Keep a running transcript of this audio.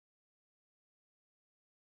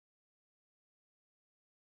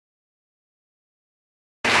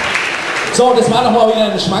So, das war doch mal wieder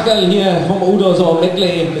ein Schmackerl hier vom Udo, so ein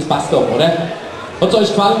Medley, das passt doch, oder? Hat's euch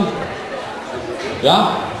gefallen?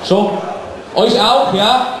 Ja? Schon? Euch auch?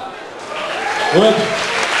 Ja? Gut.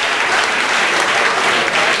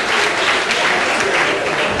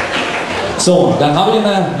 So, dann haben wir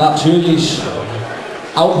natürlich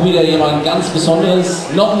auch wieder jemand ganz Besonderes,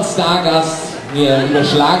 noch ein Stargast. Wir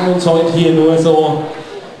überschlagen uns heute hier nur so.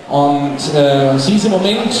 Und sie ist im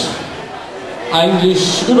Moment eigentlich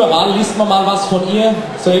überall, liest man mal was von ihr,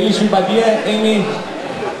 so ähnlich wie bei dir, Amy.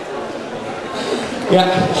 Ja,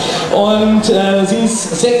 und sie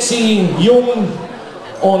ist sexy, jung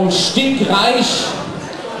und stinkreich.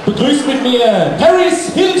 Begrüßt mit mir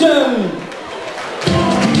Paris Hilton!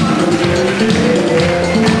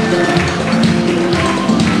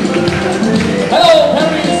 Hello,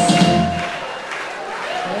 Paris!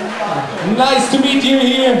 Nice to meet you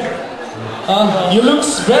here. You look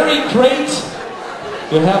very great.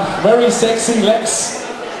 You have very sexy legs.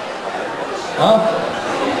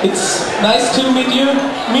 It's nice to meet you.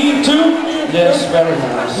 Me too? Yes, very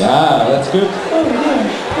nice. Yeah, that's good.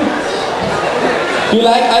 You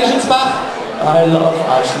like Eichelsbach? I love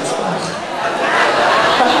Eichelsbach.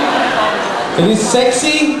 It is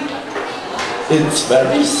sexy? It's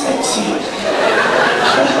very sexy.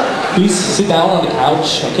 Please sit down on the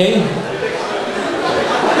couch, okay?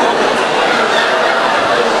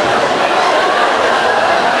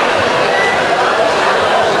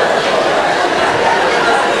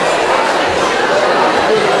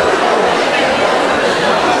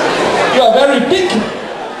 You are very big.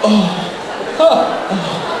 Oh. Oh.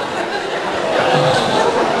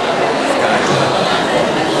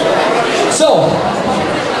 So,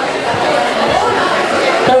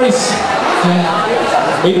 Paris.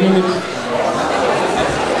 Wait a minute.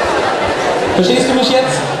 Verstehst du mich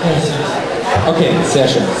jetzt? Okay, sehr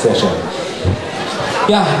schön, sehr schön.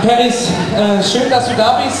 Ja, Paris, schön, dass du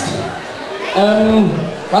da bist.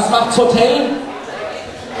 Was macht's Hotel?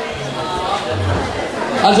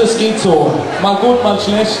 Also es geht so, mal gut, mal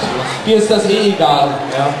schlecht. Dir ist das eh egal.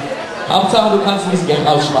 Ja. Hauptsache, du kannst ein bisschen Geld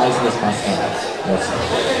rausschmeißen, das passt ja.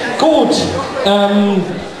 Gut,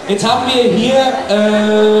 jetzt haben wir hier,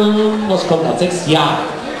 was kommt als 6? Ja.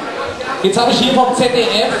 Jetzt habe ich hier vom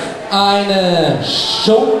ZDF eine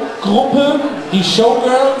Showgruppe, die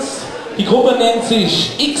Showgirls. Die Gruppe nennt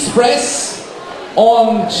sich X-Press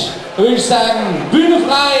und würde ich sagen, Bühne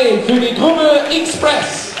frei für die Gruppe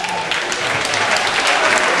X-Press.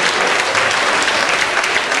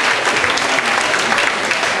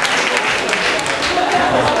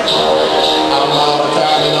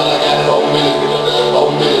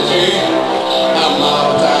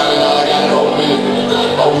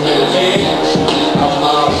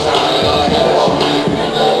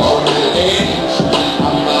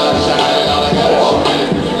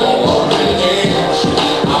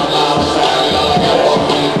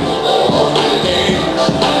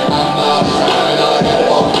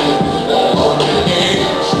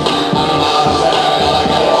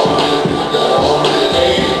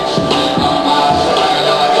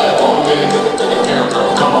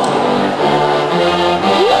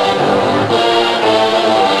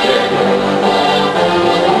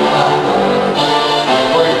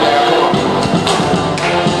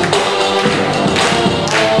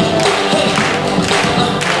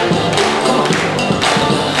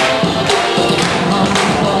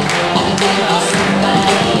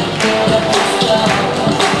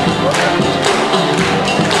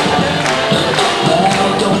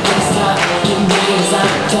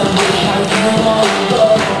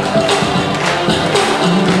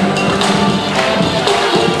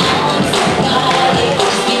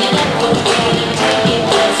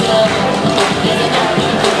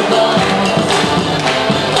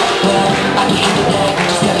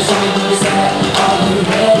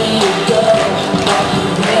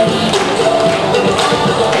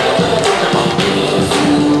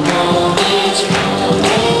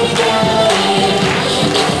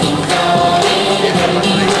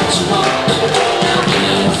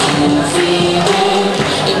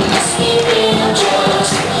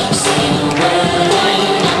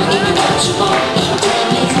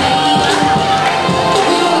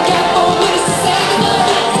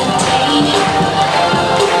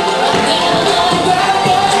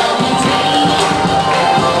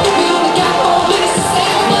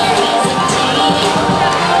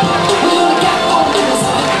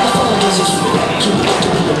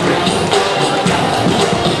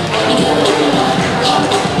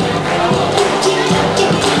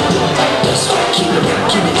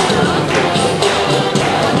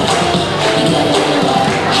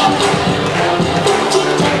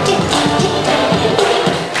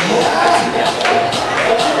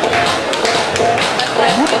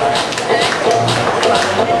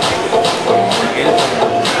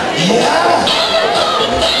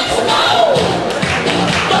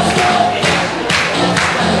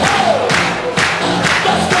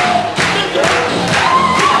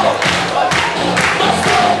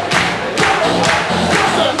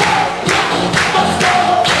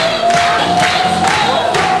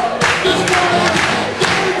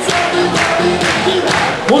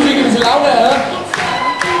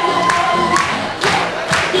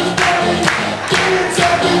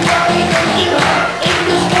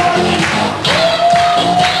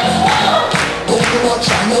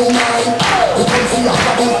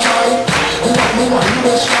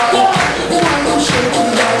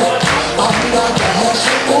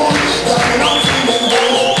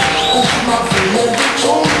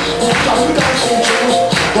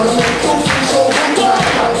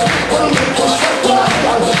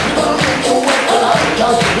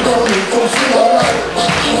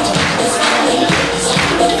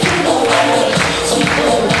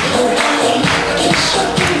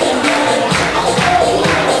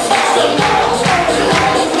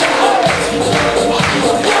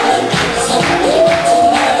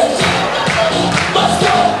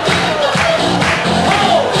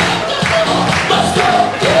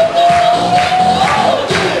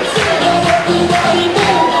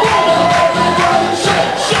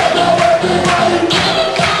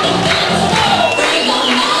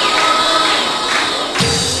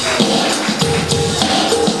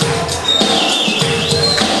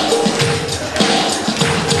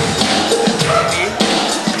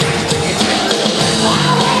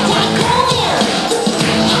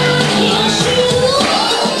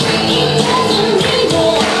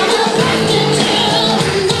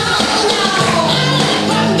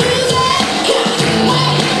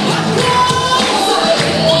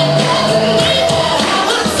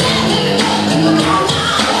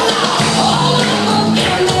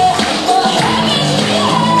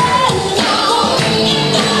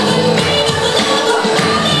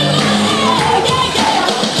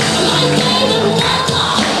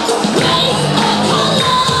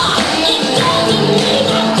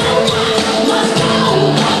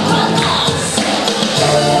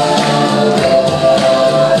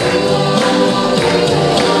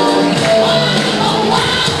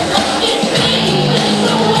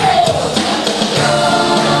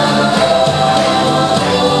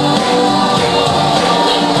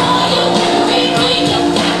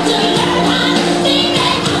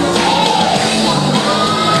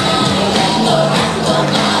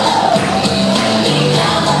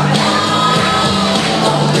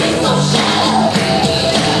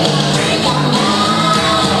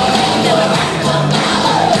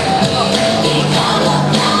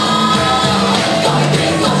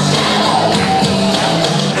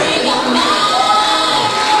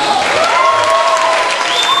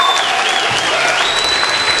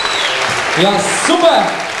 Ja, super!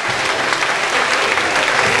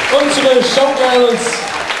 Unsere Showgirls,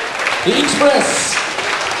 die X-Press.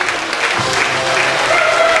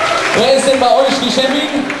 Wer ist denn bei euch die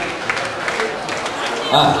Chefin?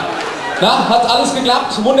 Ah. Na, hat alles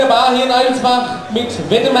geklappt? Wunderbar hier in Eichelsbach mit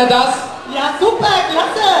Wette mal das? Ja, super,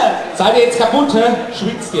 klasse! Seid ihr jetzt kaputt, hä?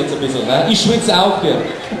 Schwitzt jetzt ein bisschen, ne? Ich schwitze auch hier.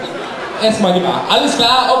 Erstmal lieber. Alles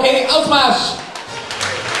klar, okay, Ausmarsch!